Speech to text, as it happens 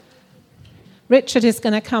Richard is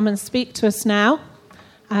going to come and speak to us now.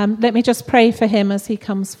 Let me just pray for him as he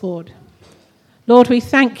comes forward. Lord, we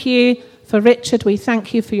thank you for Richard. We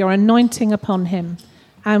thank you for your anointing upon him.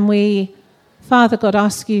 And we, Father God,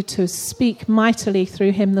 ask you to speak mightily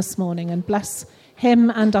through him this morning and bless him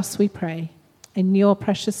and us, we pray. In your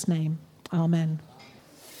precious name. Amen.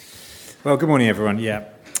 Well, good morning, everyone. Yeah,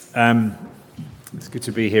 it's good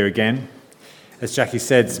to be here again. As Jackie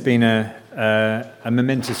said, it's been a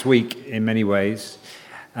momentous week in many ways.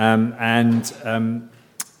 I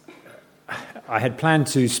had planned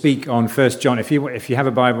to speak on 1 John. If you have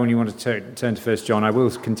a Bible and you want to turn to 1 John, I will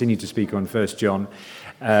continue to speak on 1 John.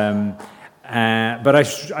 But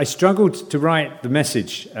I struggled to write the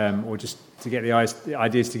message, or just to get the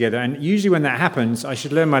ideas together. And usually when that happens, I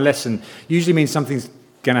should learn my lesson. Usually means something's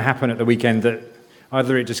going to happen at the weekend that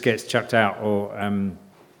either it just gets chucked out or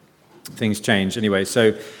things change. Anyway,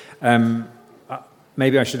 so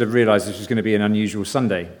maybe I should have realised this was going to be an unusual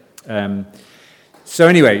Sunday. So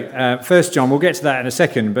anyway, 1 John, we'll get to that in a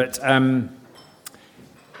second, but I'm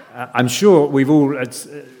sure we've all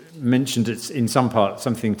mentioned it's in some part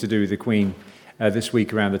something to do with the Queen this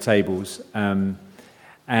week around the tables.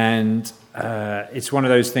 And it's one of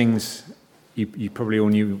those things, you probably all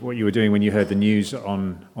knew what you were doing when you heard the news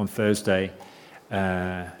on Thursday.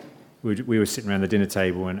 We were sitting around the dinner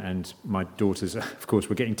table, and my daughters, of course,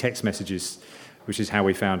 were getting text messages, which is how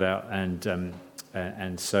we found out.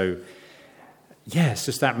 And so, yeah, it's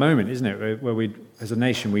just that moment, isn't it, where we, as a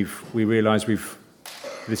nation, we realise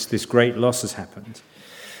this great loss has happened.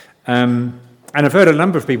 And I've heard a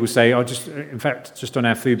number of people say, just on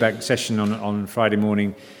our feedback session on Friday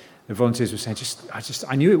morning, the volunteers were saying,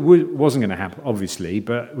 I knew it wasn't going to happen, obviously,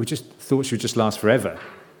 but we just thought she would just last forever.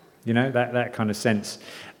 You know, that kind of sense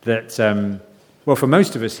that, well, for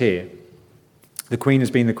most of us here, the Queen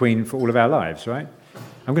has been the Queen for all of our lives, right?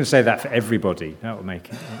 I'm going to say that for everybody. That will make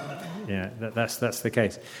it, yeah, that's the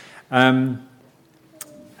case. And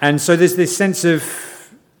so there's this sense of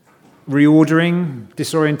reordering,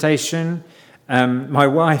 disorientation. My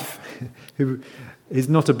wife, who is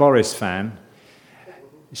not a Boris fan,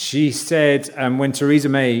 she said when Theresa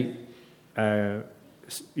May,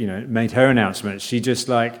 made her announcement, she just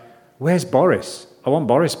where's Boris? I want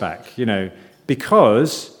Boris back,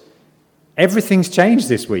 because everything's changed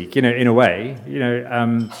this week, in a way,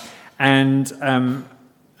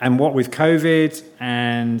 and what with COVID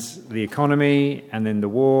and the economy and then the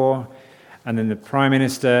war and then the Prime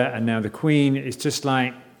Minister and now the Queen, it's just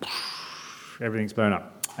everything's blown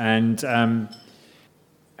up. And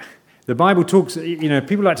the Bible talks,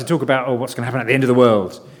 people like to talk about, what's going to happen at the end of the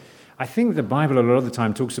world. I think the Bible a lot of the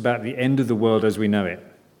time talks about the end of the world as we know it.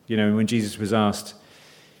 When Jesus was asked,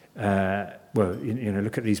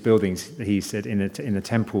 look at these buildings, he said, in the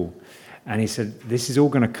temple, and he said, this is all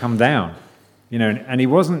going to come down, and he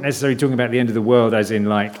wasn't necessarily talking about the end of the world as in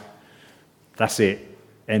that's it,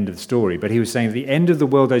 end of the story, but he was saying the end of the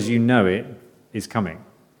world as you know it is coming.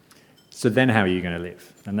 So then how are you going to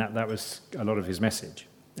live? And that was a lot of his message.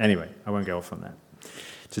 Anyway, I won't go off on that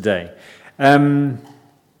today.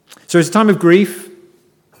 So it's a time of grief,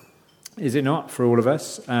 is it not, for all of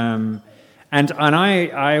us? And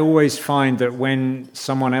I always find that when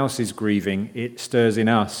someone else is grieving, it stirs in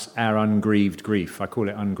us our ungrieved grief. I call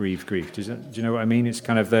it ungrieved grief. Do you know what I mean? It's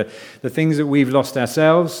kind of the things that we've lost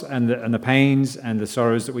ourselves and the pains and the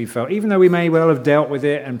sorrows that we felt, even though we may well have dealt with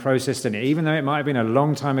it and processed it, even though it might have been a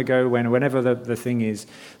long time ago, whenever the thing is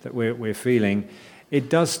that we're feeling, it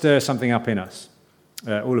does stir something up in us,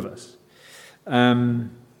 all of us.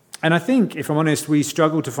 And I think, if I'm honest, we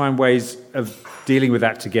struggle to find ways of dealing with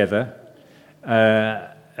that together.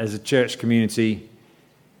 As a church community,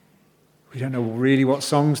 we don't know really what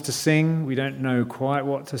songs to sing. We don't know quite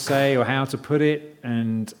what to say or how to put it.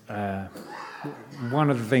 And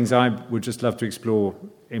one of the things I would just love to explore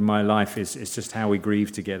in my life is just how we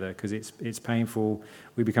grieve together, because it's painful.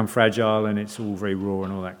 We become fragile, and it's all very raw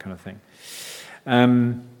and all that kind of thing.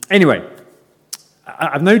 Anyway,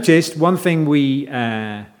 I've noticed one thing we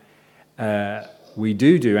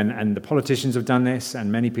do, and the politicians have done this,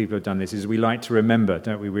 and many people have done this, is we like to remember,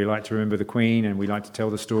 don't we? We like to remember the Queen, and we like to tell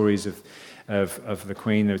the stories of the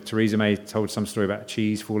Queen. Theresa May told some story about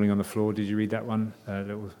cheese falling on the floor. Did you read that one?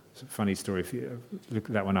 Little funny story. If you look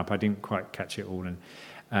that one up, I didn't quite catch it all.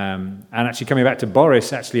 And actually, coming back to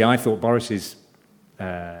Boris, I thought Boris's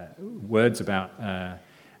words about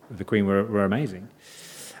the Queen were amazing.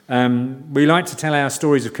 We like to tell our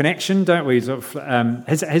stories of connection, don't we?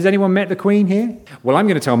 Has anyone met the Queen here? Well, I'm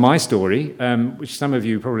going to tell my story, which some of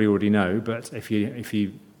you probably already know, but if you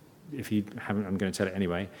haven't, I'm going to tell it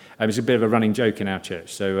anyway. It's a bit of a running joke in our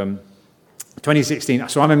church. So 2016,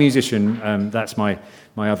 so I'm a musician, that's my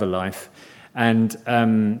other life. And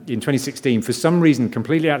in 2016, for some reason,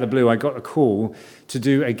 completely out of the blue, I got a call to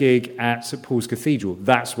do a gig at St Paul's Cathedral.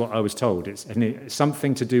 That's what I was told. It's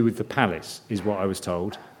something to do with the palace, is what I was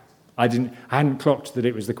told. I hadn't clocked that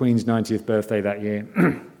it was the Queen's 90th birthday that year.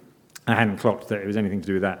 I hadn't clocked that it was anything to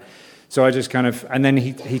do with that. So I just kind of, and then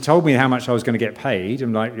he told me how much I was going to get paid.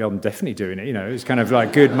 I'm like, yeah, I'm definitely doing it. It was kind of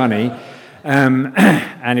like good money.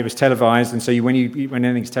 And it was televised, and so when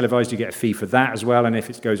anything's televised, you get a fee for that as well, and if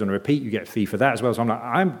it goes on a repeat, you get a fee for that as well. So I'm like,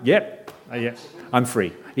 I'm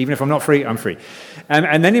free. Even if I'm not free, I'm free.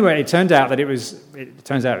 And anyway, it turns out it was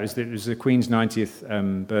the Queen's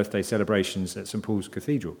 90th birthday celebrations at St Paul's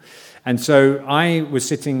Cathedral, and so I was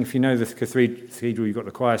sitting. If you know the cathedral, you've got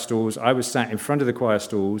the choir stalls. I was sat in front of the choir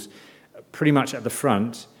stalls, pretty much at the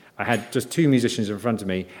front. I had just two musicians in front of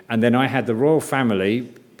me, and then I had the royal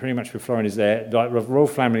family. Pretty much with Florian is there, the royal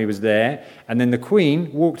family was there, and then the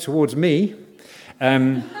Queen walked towards me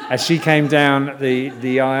as she came down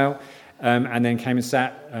the aisle, and then came and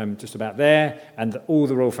sat just about there, and all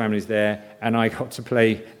the royal family's there, and I got to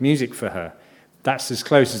play music for her. That's as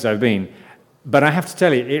close as I've been. But I have to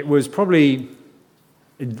tell you, it was probably,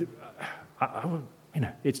 it's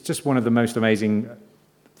just one of the most amazing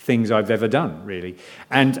things I've ever done, really.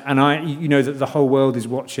 And I, that the whole world is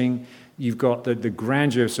watching. You've got the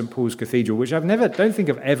grandeur of St Paul's Cathedral, which don't think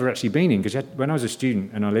I've ever actually been in, because when I was a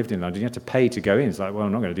student and I lived in London, you had to pay to go in. It's like, well,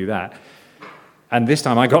 I'm not going to do that. And this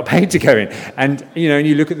time I got paid to go in. And, and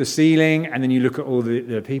you look at the ceiling, and then you look at all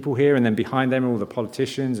the people here, and then behind them are all the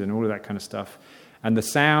politicians and all of that kind of stuff. And the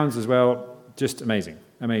sounds as well, just amazing,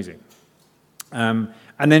 amazing. And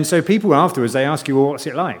then so people afterwards, they ask you, well, what's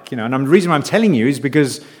it like? And the reason why I'm telling you is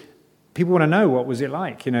because people want to know what was it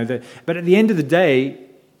like. But at the end of the day,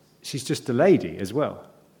 she's just a lady as well.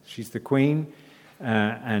 She's the Queen,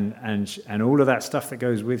 and all of that stuff that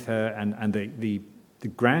goes with her, and the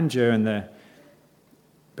grandeur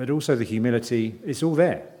but also the humility. It's all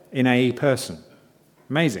there in a person.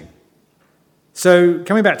 Amazing. So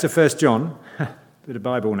coming back to 1 John, bit of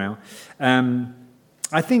Bible now.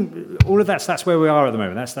 I think all of that's where we are at the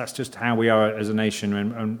moment. That's just how we are as a nation,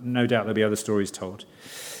 and no doubt there'll be other stories told.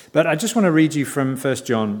 But I just want to read you from 1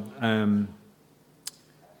 John.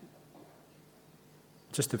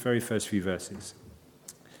 Just the very first few verses.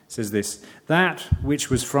 It says this: that which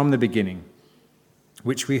was from the beginning,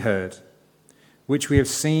 which we heard, which we have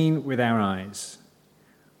seen with our eyes,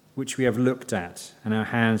 which we have looked at and our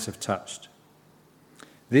hands have touched.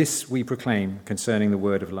 This we proclaim concerning the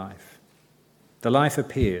word of life. The life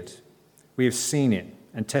appeared. We have seen it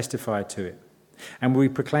and testified to it. And we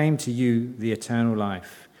proclaim to you the eternal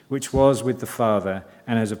life, which was with the Father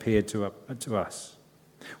and has appeared to us.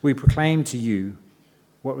 We proclaim to you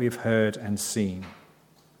what we have heard and seen,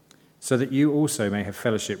 so that you also may have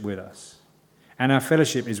fellowship with us. And our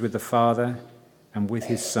fellowship is with the Father and with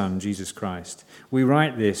his Son, Jesus Christ. We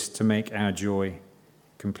write this to make our joy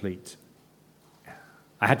complete.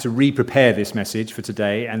 I had to re-prepare this message for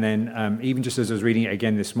today, and then even just as I was reading it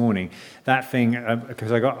again this morning, that thing,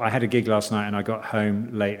 because I had a gig last night and I got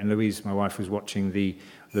home late, and Louise, my wife, was watching the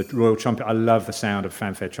Royal Trumpet. I love the sound of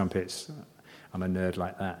fanfare trumpets. I'm a nerd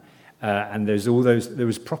like that. And there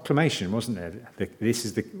was proclamation, wasn't there? This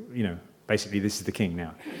is basically this is the king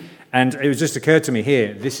now. And it was just occurred to me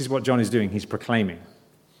here, this is what John is doing. He's proclaiming.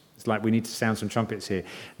 It's like we need to sound some trumpets here.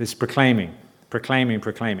 This proclaiming.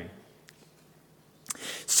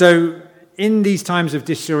 So in these times of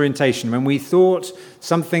disorientation, when we thought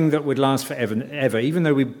something that would last forever, even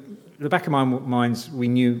though the back of our minds, we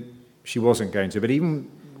knew she wasn't going to, but even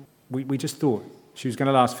we just thought she was going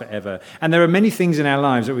to last forever. And there are many things in our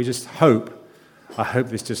lives that we just I hope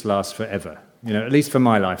this just lasts forever, at least for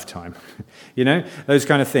my lifetime, those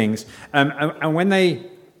kind of things. And when they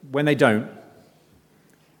don't,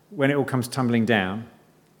 when it all comes tumbling down,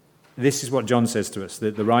 this is what John says to us.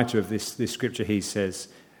 The writer of this scripture, he says,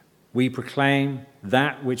 we proclaim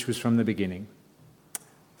that which was from the beginning,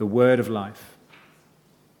 the word of life,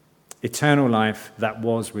 eternal life that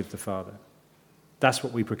was with the Father. That's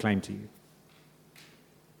what we proclaim to you.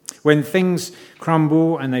 When things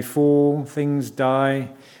crumble and they fall, things die,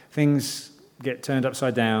 things get turned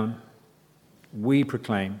upside down, we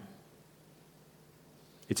proclaim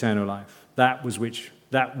eternal life. That was which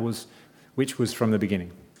was from the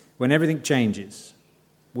beginning. When everything changes,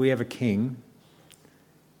 we have a king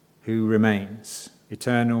who remains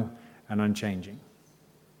eternal and unchanging.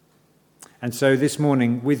 And so this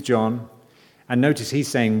morning with John, and notice he's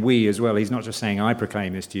saying we as well. He's not just saying I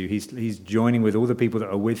proclaim this to you. He's joining with all the people that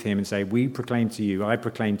are with him and say, we proclaim to you, I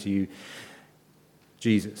proclaim to you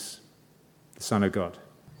Jesus, the Son of God.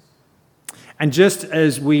 And just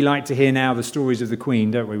as we like to hear now the stories of the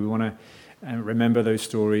Queen, don't we? We want to remember those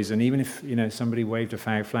stories. And even if somebody waved a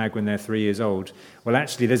flag when they're 3 years old, well,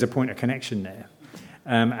 actually, there's a point of connection there,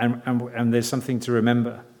 and there's something to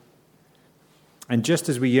remember. And just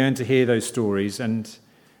as we yearn to hear those stories, and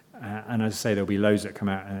as I say, there'll be loads that come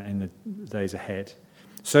out in the days ahead.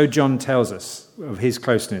 So John tells us of his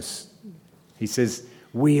closeness. He says,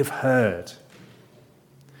 "We have heard,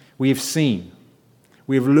 we have seen,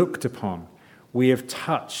 we have looked upon, we have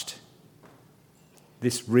touched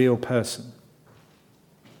this real person."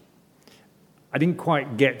 I didn't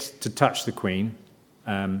quite get to touch the Queen,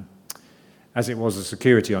 as it was. The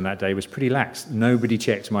security on that day was pretty lax. Nobody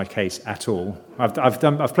checked my case at all.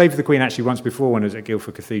 I've played for the Queen actually once before when I was at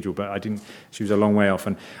Guildford Cathedral, but I didn't. She was a long way off,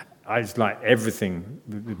 and I was like everything.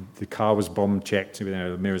 The car was bomb checked,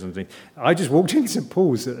 the mirrors and things. I just walked into St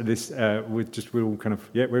Paul's at this we're all kind of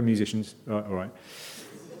we're musicians, all right.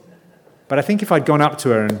 But I think if I'd gone up to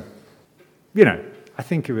her and I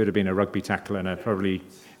think it would have been a rugby tackle and probably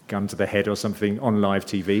gun to the head or something on live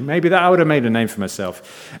TV. Maybe that I would have made a name for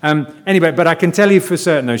myself. Anyway, but I can tell you for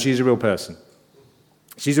certain, though, she's a real person.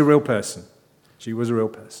 She's a real person. She was a real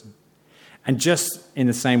person. And just in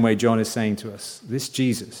the same way John is saying to us, this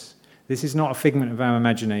Jesus, this is not a figment of our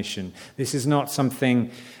imagination. This is not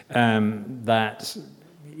something that,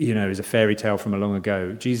 is a fairy tale from a long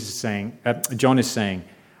ago. John is saying,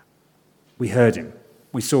 we heard him,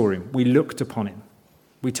 we saw him, we looked upon him,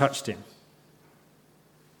 we touched him.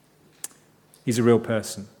 He's a real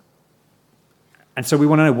person. And so we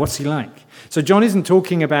want to know, what's he like? So John isn't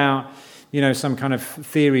talking about, some kind of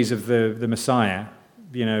theories of the Messiah.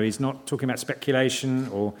 He's not talking about speculation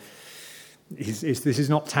or this is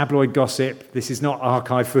not tabloid gossip. This is not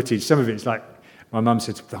archive footage. Some of it's like, my mum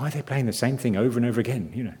said, why are they playing the same thing over and over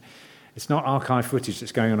again? It's not archive footage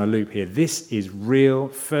that's going on a loop here. This is real,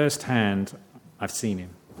 first-hand, I've seen him.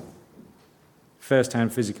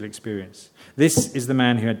 First-hand physical experience. This is the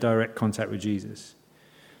man who had direct contact with Jesus.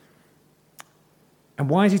 And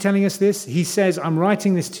why is he telling us this? He says, I'm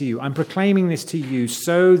writing this to you, I'm proclaiming this to you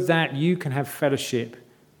so that you can have fellowship,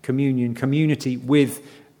 communion, community with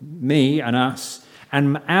me and us,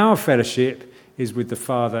 and our fellowship is with the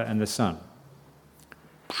Father and the Son.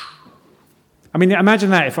 I mean, imagine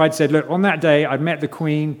that if I'd said, look, on that day I'd met the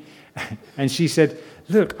Queen and she said,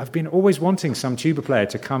 look, I've been always wanting some tuba player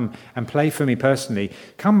to come and play for me personally.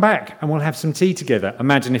 Come back and we'll have some tea together.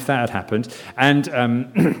 Imagine if that had happened. And,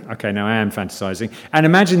 okay, now I am fantasizing. And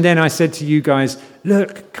imagine then I said to you guys,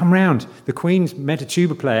 look, come round. The Queen's met a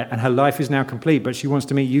tuba player and her life is now complete, but she wants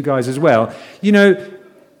to meet you guys as well.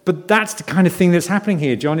 But that's the kind of thing that's happening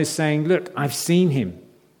here. John is saying, look, I've seen him.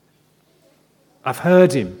 I've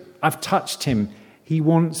heard him. I've touched him. He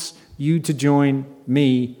wants you to join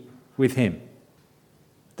me with him.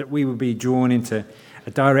 That we would be drawn into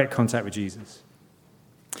a direct contact with Jesus.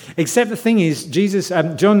 Except the thing is,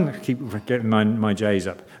 John, I keep getting my J's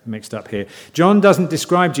mixed up here. John doesn't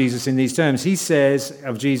describe Jesus in these terms. He says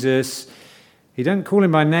of Jesus, he doesn't call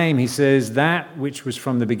him by name. He says that which was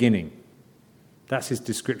from the beginning. That's his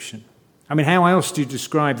description. I mean, how else do you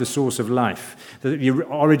describe the source of life, the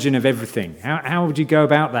origin of everything? How would you go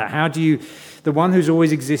about that? How do you, the one who's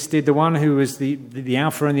always existed, the one who was the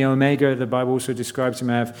Alpha and the Omega, the Bible also describes him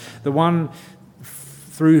as, the one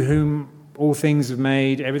through whom all things are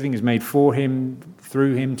made, everything is made for him,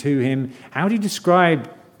 through him, to him. How do you describe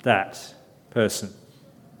that person?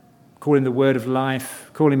 Call him the Word of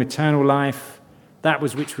life, call him eternal life, that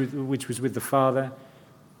was which was with the Father.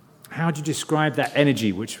 How do you describe that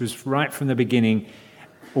energy which was right from the beginning,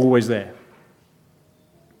 always there?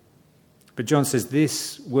 But John says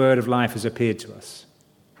this word of life has appeared to us.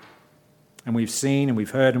 And we've seen and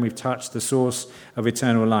we've heard and we've touched the source of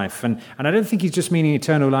eternal life. And I don't think he's just meaning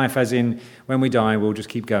eternal life as in when we die we'll just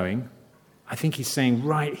keep going. I think he's saying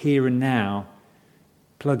right here and now,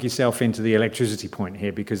 plug yourself into the electricity point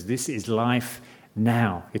here, because this is life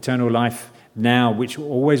now, eternal life now, which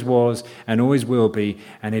always was and always will be,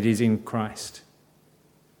 and it is in Christ.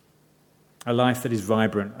 A life that is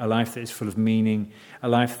vibrant, a life that is full of meaning, a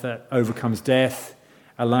life that overcomes death,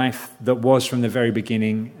 a life that was from the very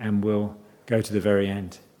beginning and will go to the very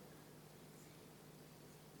end.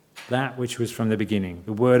 That which was from the beginning,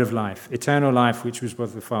 the word of life, eternal life, which was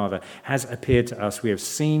with the Father, has appeared to us. We have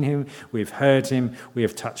seen him, we have heard him, we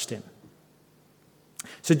have touched him.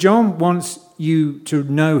 So John wants you to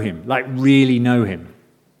know him, like really know him.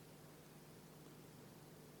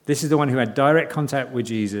 This is the one who had direct contact with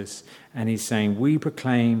Jesus, and he's saying, we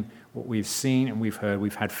proclaim what we've seen and we've heard.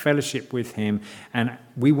 We've had fellowship with him, and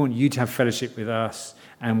we want you to have fellowship with us,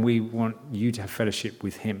 and we want you to have fellowship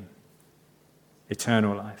with him.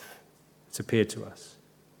 Eternal life. It's appeared to us.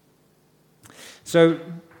 So,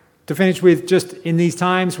 to finish with, just in these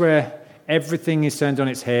times where everything is turned on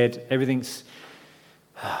its head, everything's,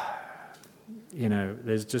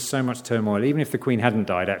 there's just so much turmoil. Even if the Queen hadn't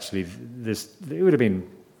died, actually, it would have been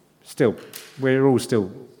still, we're all still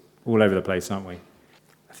all over the place, aren't we?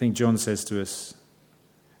 I think John says to us,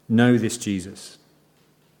 know this Jesus.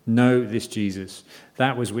 Know this Jesus.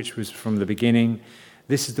 That which was from the beginning.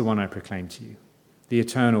 This is the one I proclaim to you, the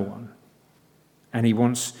eternal one. And he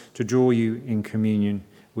wants to draw you in communion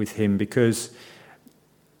with him, because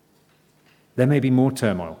there may be more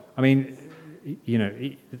turmoil. I mean,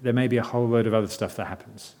 there may be a whole load of other stuff that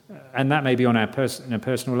happens. And that may be on our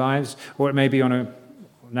personal lives, or it may be on a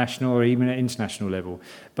national or even an international level.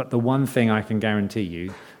 But the one thing I can guarantee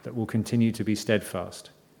you that will continue to be steadfast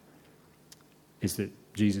is that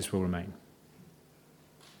Jesus will remain.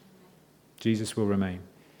 Jesus will remain.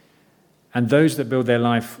 And those that build their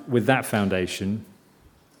life with that foundation,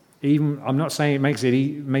 even, I'm not saying it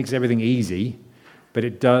makes everything easy, but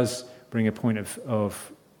it does bring a point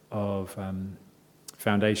of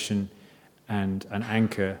foundation and an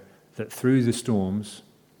anchor that through the storms,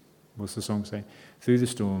 what's the song say? Through the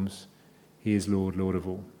storms, he is Lord, Lord of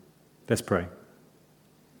all. Let's pray.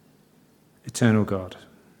 Eternal God,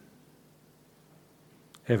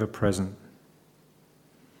 ever present,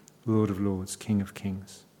 Lord of lords, King of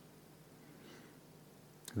kings,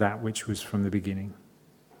 that which was from the beginning,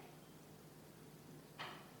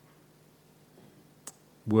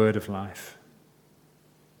 word of life,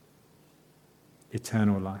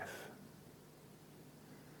 eternal life.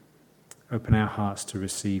 Open our hearts to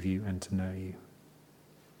receive you and to know you.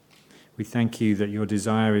 We thank you that your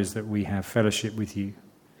desire is that we have fellowship with you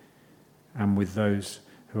and with those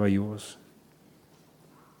who are yours.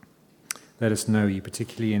 Let us know you,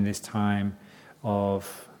 particularly in this time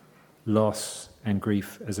of loss and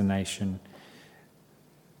grief as a nation.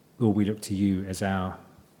 Lord, we look to you as the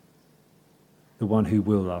one who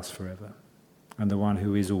will last forever, and the one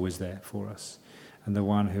who is always there for us, and the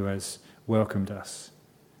one who has welcomed us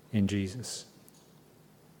in Jesus.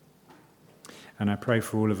 And I pray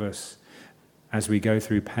for all of us as we go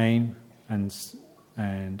through pain and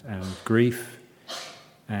grief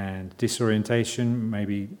and disorientation.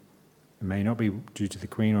 Maybe it may not be due to the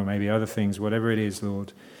Queen, or maybe other things. Whatever it is,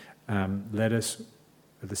 Lord, let us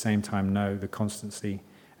at the same time know the constancy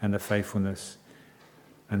and the faithfulness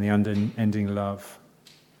and the unending love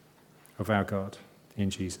of our God in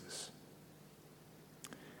Jesus.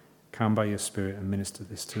 Come by your Spirit and minister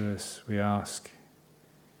this to us, we ask.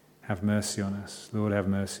 Have mercy on us. Lord, have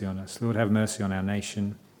mercy on us. Lord, have mercy on our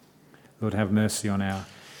nation. Lord, have mercy on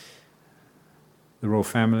the royal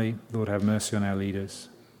family. Lord, have mercy on our leaders.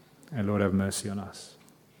 And Lord, have mercy on us.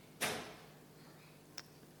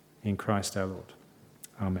 In Christ our Lord.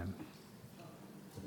 Amen.